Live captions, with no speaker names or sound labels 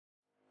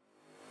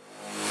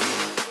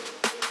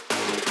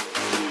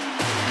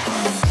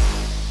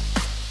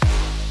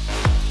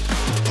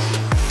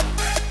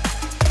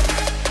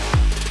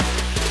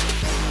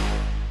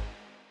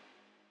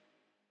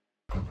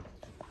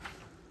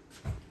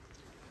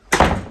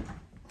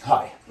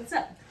Hi. What's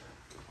up?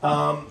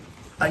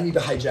 I need to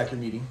hijack your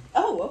meeting.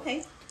 Oh,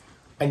 okay.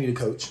 I need a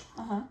coach.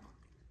 Uh-huh.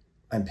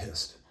 I'm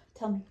pissed.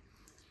 Tell me.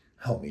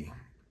 Help me.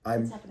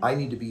 I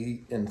need to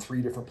be in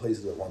 3 different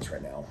places at once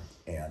right now.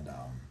 And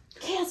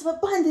Chaos of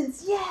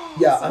abundance, yes!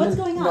 yeah, What's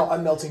going on? No,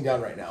 I'm melting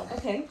down right now.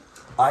 Okay.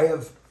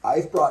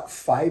 I've brought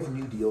 5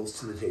 new deals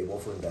to the table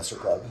for Investor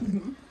Club,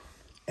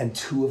 and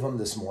 2 of them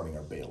this morning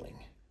are bailing.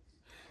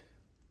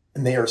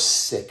 And they are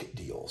sick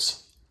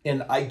deals.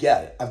 And I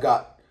get it. I've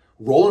got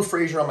Roland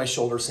Frazier on my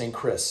shoulder saying,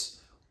 Kris,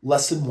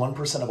 less than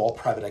 1% of all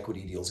private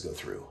equity deals go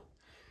through.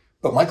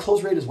 But my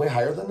close rate is way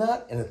higher than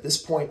that. And at this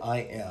point,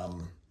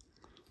 I'm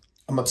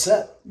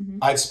upset.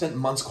 I've spent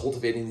months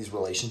cultivating these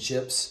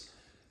relationships,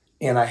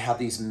 and I have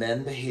these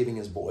men behaving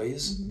as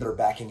boys that are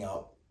backing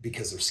out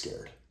because they're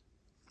scared.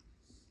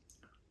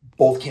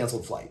 Both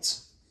canceled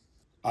flights.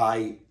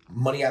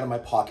 Money out of my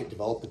pocket,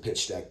 developed the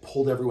pitch deck,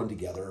 pulled everyone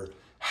together,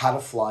 had a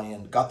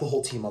fly-in, got the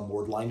whole team on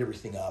board, lined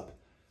everything up.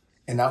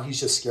 And now he's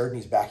just scared and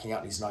he's backing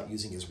out and he's not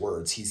using his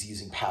words. He's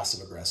using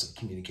passive-aggressive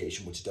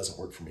communication, which doesn't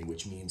work for me,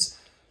 which means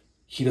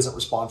he doesn't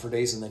respond for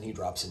days and then he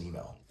drops an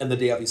email. And the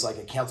day of, he's like,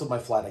 I canceled my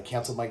flight, I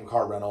canceled my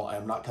car rental, I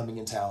am not coming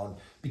in town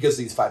because of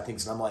these 5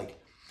 things. And I'm like,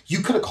 you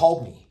could have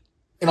called me.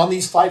 And on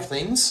these 5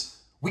 things,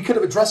 we could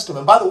have addressed them.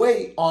 And by the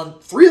way, on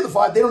 3 of the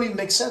 5, they don't even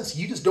make sense.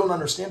 You just don't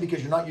understand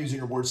because you're not using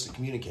your words to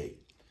communicate.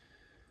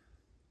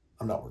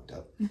 I'm not worked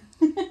up.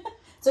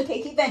 It's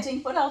okay, keep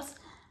venting. What else?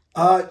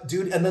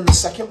 Dude, and then the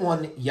second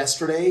one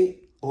yesterday,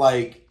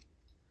 like,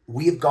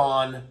 we have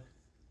gone,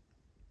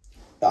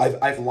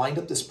 I've lined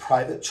up this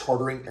private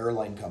chartering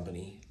airline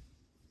company,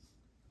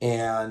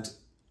 and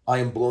I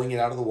am blowing it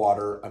out of the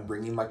water. I'm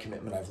bringing my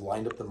commitment. I've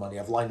lined up the money.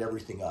 I've lined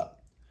everything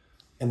up.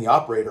 And the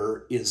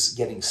operator is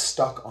getting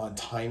stuck on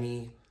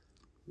tiny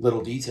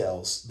little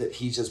details that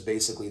he just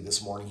basically,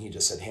 this morning, he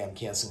just said, hey, I'm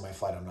canceling my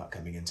flight. I'm not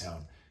coming in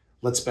town.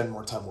 Let's spend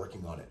more time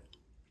working on it.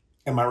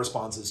 And my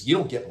response is, you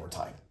don't get more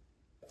time.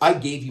 I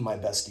gave you my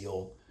best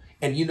deal,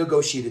 and you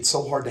negotiated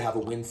so hard to have a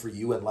win for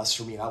you and less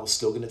for me, and I was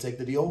still going to take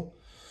the deal.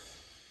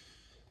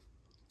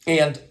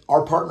 And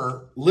our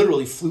partner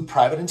literally flew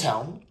private in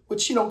town,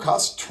 which,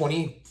 costs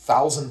 $20,000,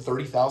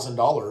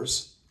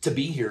 $30,000 to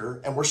be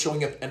here, and we're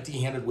showing up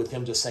empty-handed with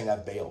him just saying,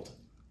 I've bailed.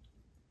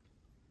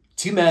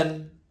 2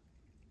 men,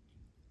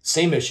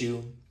 same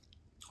issue.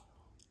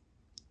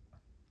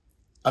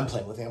 I'm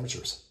playing with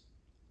amateurs.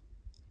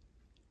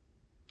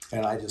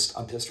 And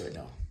I'm pissed right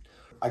now.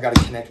 I got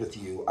to connect with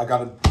you. I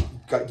got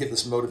to give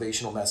this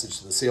motivational message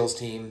to the sales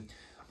team.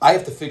 I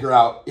have to figure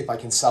out if I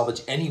can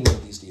salvage any one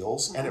of these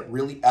deals, and it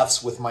really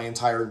F's with my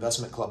entire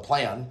investment club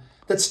plan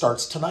that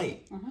starts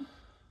tonight.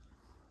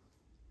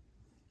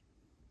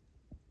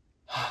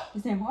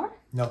 Is there more?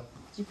 No.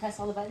 Did you press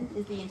all the buttons?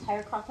 Is the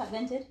entire crock pot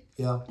vented?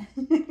 Yeah.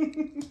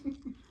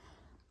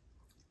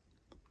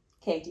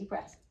 Okay, deep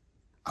breath.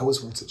 I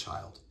was once a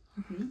child.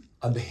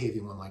 I'm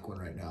behaving like one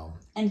right now.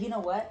 And you know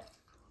what?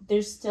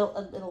 There's still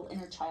a little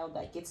inner child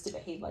that gets to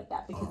behave like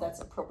that because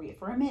that's appropriate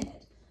for a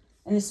minute.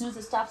 And as soon as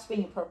it stops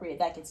being appropriate,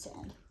 that gets to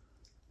end.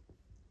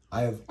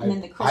 I have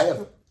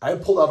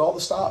pulled out all the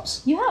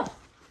stops. You have.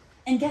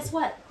 And guess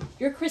what?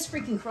 You're Kris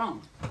freaking KROHN.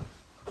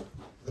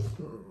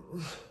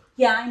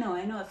 Yeah, I know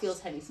it feels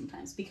heavy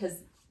sometimes because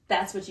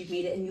that's what you've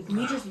made it. And you've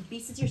made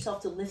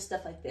yourself to lift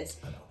stuff like this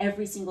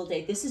every single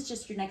day. This is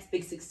just your next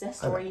big success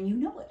story, and you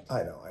know it.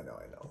 I know.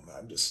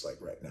 I'm just like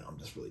right now, I'm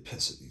just really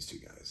pissed at these 2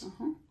 guys.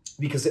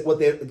 Because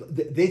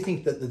they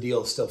think that the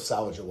deal is still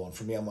salvageable. And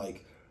for me, I'm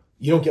like,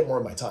 you don't get more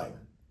of my time.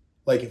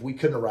 Like, if we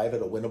couldn't arrive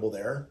at a winnable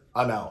there,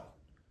 I'm out.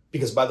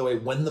 Because, by the way,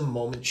 when the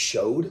moment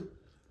showed,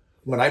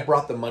 when I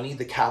brought the money,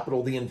 the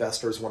capital, the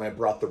investors, when I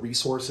brought the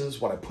resources,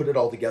 when I put it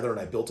all together and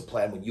I built a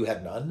plan when you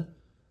had none,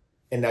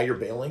 and now you're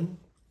bailing,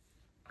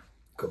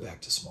 go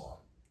back to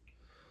small.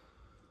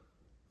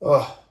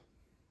 Oh,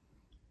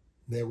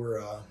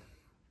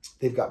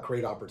 they've got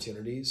great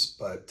opportunities,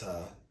 but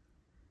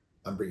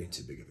I'm bringing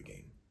too big of a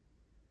game.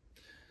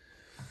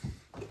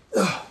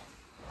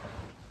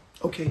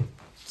 Okay,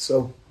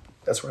 so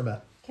that's where I'm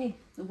at. Okay,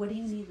 so what do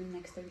you need in the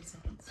next 30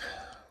 seconds?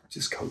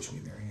 Just coach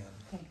me, Marianne.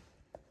 Okay.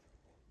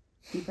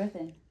 Deep breath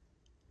in.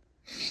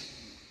 Do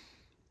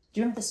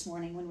you remember this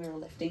morning when we were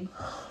lifting?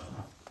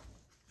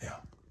 Yeah.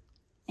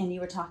 And you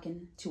were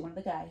talking to one of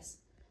the guys,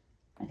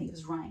 I think it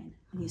was Ryan,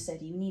 and you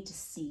said you need to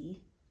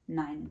see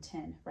 9 and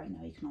 10. Right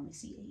now you can only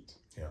see 8.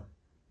 Yeah.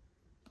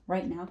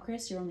 Right now,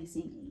 Kris, you're only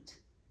seeing 8.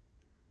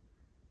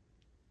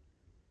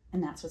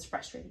 And that's what's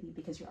frustrating you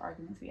because you're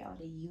arguing with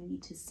reality. You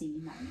need to see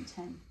 9 and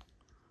 10.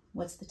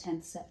 What's the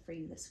 10th set for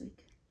you this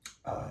week?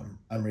 I'm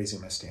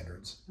raising my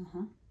standards.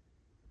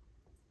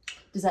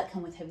 Does that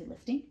come with heavy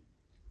lifting?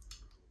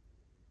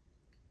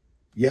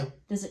 Yeah.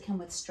 Does it come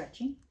with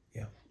stretching?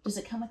 Yeah. Does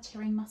it come with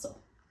tearing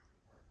muscle?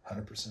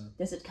 100%.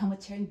 Does it come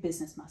with tearing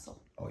business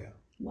muscle? Oh, yeah.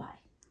 Why?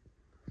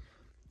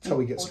 That's how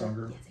we get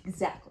stronger. Yes,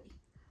 exactly.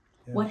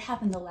 Yeah. What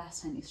happened the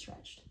last time you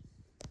stretched?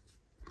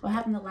 What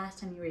happened the last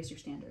time you raised your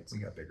standards? We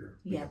got bigger.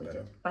 We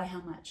did. By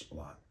how much? A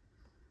lot.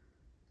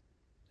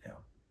 Yeah.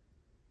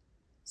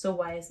 So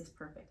why is this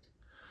perfect?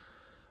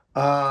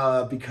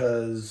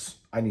 Because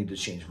I need to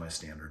change my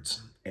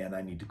standards, and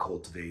I need to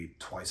cultivate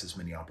twice as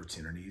many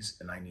opportunities,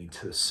 and I need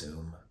to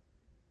assume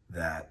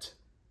that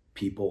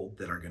people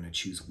that are going to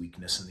choose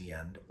weakness in the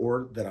end,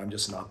 or that I'm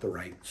just not the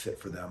right fit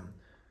for them,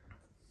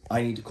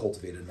 I need to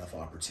cultivate enough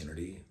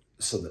opportunity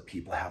so that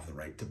people have the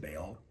right to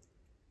bail,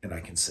 and I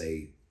can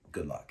say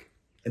good luck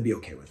and be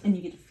okay with it. And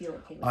you get to feel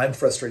okay with it. I'm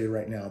frustrated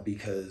right now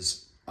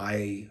because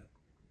I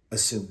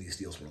assume these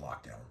deals were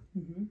locked down.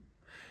 Mm-hmm.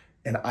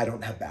 And I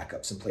don't have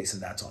backups in place,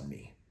 and that's on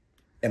me.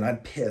 And I'm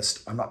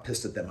pissed. I'm not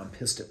pissed at them. I'm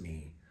pissed at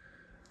me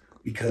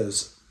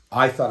because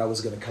I thought I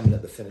was going to come in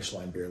at the finish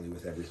line barely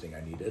with everything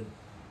I needed.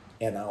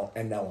 And now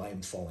I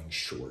am falling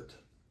short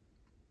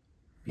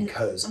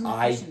because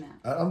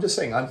I'm just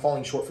saying I'm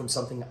falling short from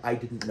something I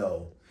didn't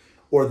know,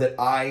 or that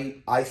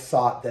I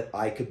thought that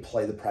I could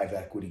play the private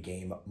equity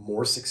game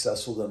more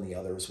successful than the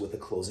others with a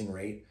closing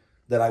rate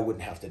that I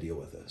wouldn't have to deal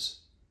with this.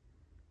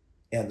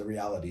 And the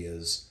reality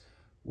is,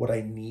 what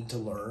I need to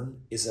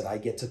learn is that I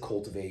get to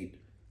cultivate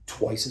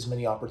twice as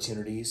many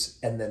opportunities,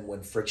 and then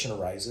when friction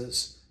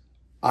arises,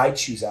 I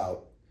choose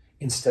out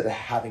instead of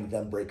having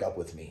them break up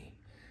with me.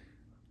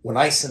 When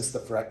I sense the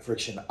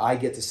friction, I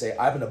get to say,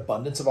 I have an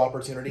abundance of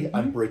opportunity. Mm-hmm.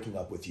 I'm breaking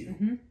up with you.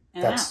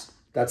 Mm-hmm.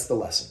 That's the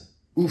lesson.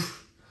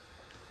 Oof.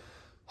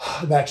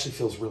 It actually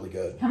feels really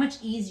good. How much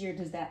easier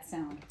does that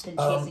sound than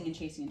chasing and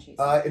chasing and chasing?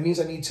 It means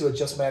I need to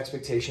adjust my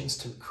expectations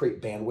to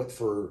create bandwidth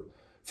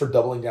for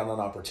doubling down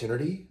on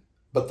opportunity.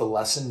 But the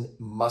lesson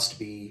must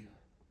be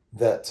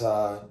that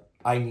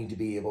I need to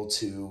be able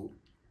to,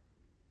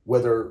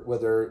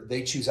 whether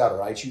they choose out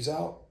or I choose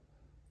out,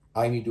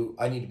 I need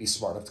to be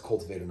smart enough to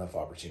cultivate enough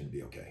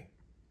opportunity. Okay.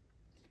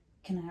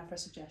 Can I offer a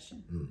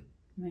suggestion?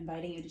 I'm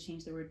inviting you to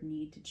change the word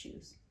need to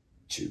choose.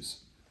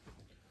 Choose.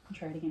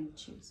 Try it again with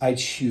choose. I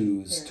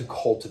choose to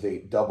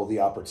cultivate double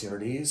the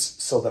opportunities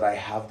so that I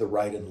have the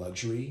right and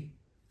luxury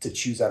to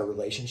choose out of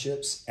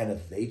relationships. And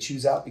if they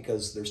choose out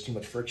because there's too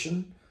much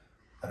friction,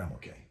 then I'm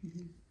okay.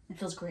 Mm-hmm. It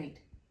feels great.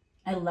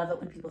 I love it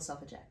when people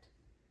self-eject.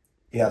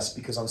 Yes,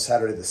 because on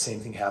Saturday, the same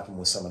thing happened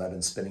with someone I've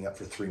been spinning up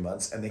for 3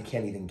 months, and they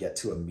can't even get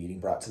to a meeting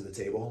brought to the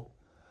table.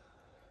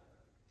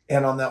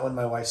 And on that one,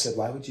 my wife said,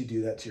 why would you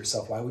do that to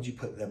yourself? Why would you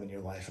put them in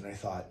your life? And I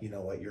thought, you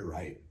know what? You're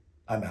right.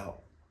 I'm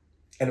out.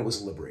 And it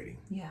was liberating.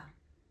 Yeah.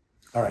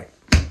 All right.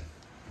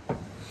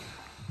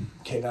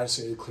 Okay, now I just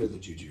need to clear the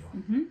juju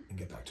and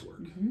get back to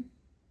work. Mm-hmm.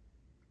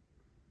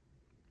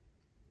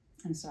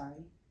 I'm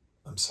sorry.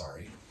 I'm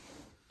sorry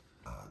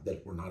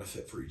that we're not a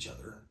fit for each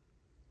other.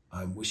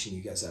 I'm wishing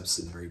you guys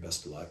absolutely the very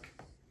best of luck.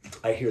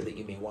 I hear that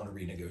you may want to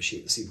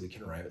renegotiate to see if we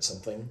can arrive at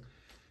something.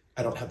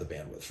 I don't have the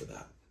bandwidth for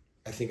that.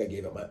 I think I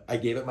gave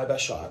it my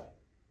best shot.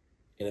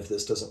 And if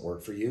this doesn't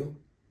work for you,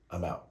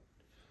 I'm out.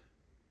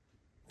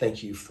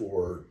 Thank you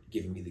for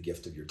giving me the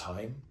gift of your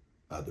time,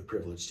 the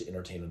privilege to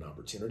entertain an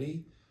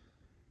opportunity.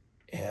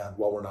 And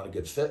while we're not a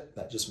good fit,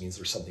 that just means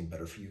there's something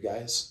better for you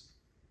guys.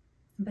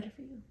 Better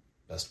for you.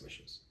 Best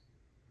wishes.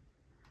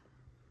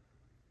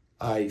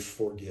 I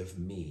forgive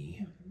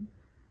me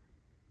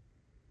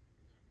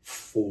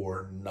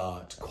for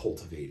not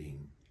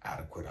cultivating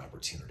adequate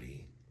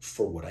opportunity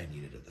for what I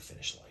needed at the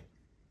finish line.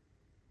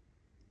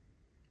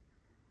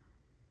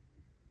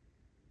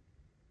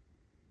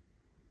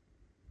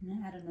 I'm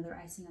going to add another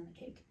icing on the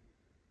cake.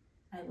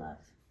 I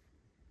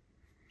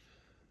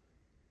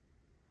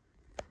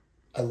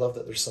love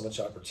that there's so much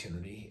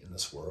opportunity in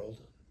this world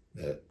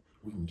that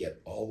we can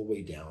get all the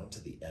way down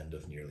to the end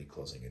of nearly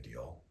closing a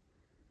deal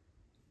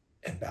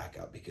and back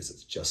up because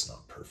it's just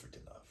not perfect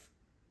enough.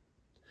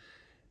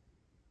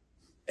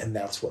 And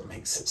that's what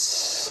makes it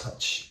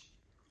such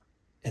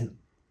an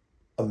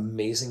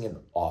amazing and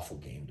awful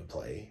game to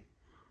play,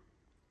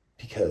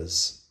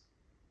 because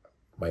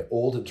my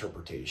old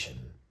interpretation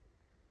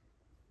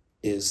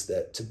is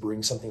that to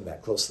bring something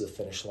that close to the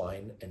finish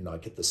line and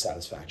not get the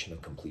satisfaction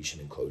of completion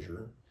and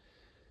closure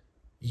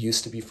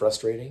used to be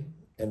frustrating.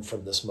 And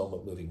from this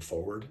moment moving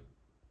forward,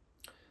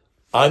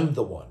 I'm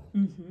the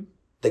one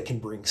that can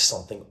bring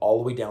something all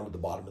the way down to the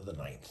bottom of the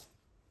ninth,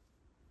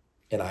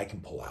 and I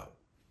can pull out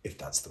if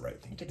that's the right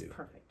thing to do. It's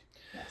perfect.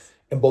 Yes.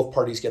 And both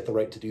parties get the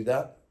right to do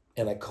that.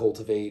 And I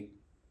cultivate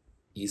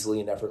easily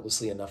and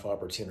effortlessly enough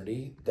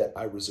opportunity that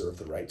I reserve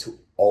the right to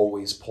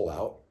always pull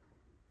out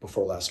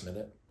before last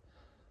minute.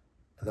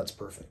 And that's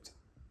perfect.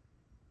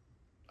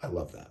 I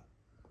love that.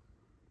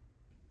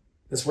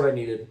 That's what I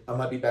needed. I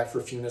might be back for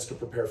a few minutes to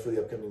prepare for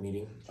the upcoming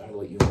meeting. I'm going to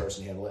let you and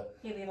Carson handle it.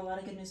 Okay, we have a lot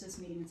of good news this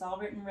meeting. It's all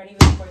written and ready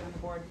for you on the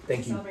board.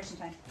 Thank you. Celebration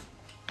time.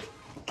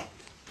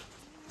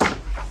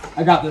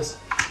 I got this.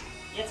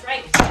 That's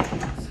right.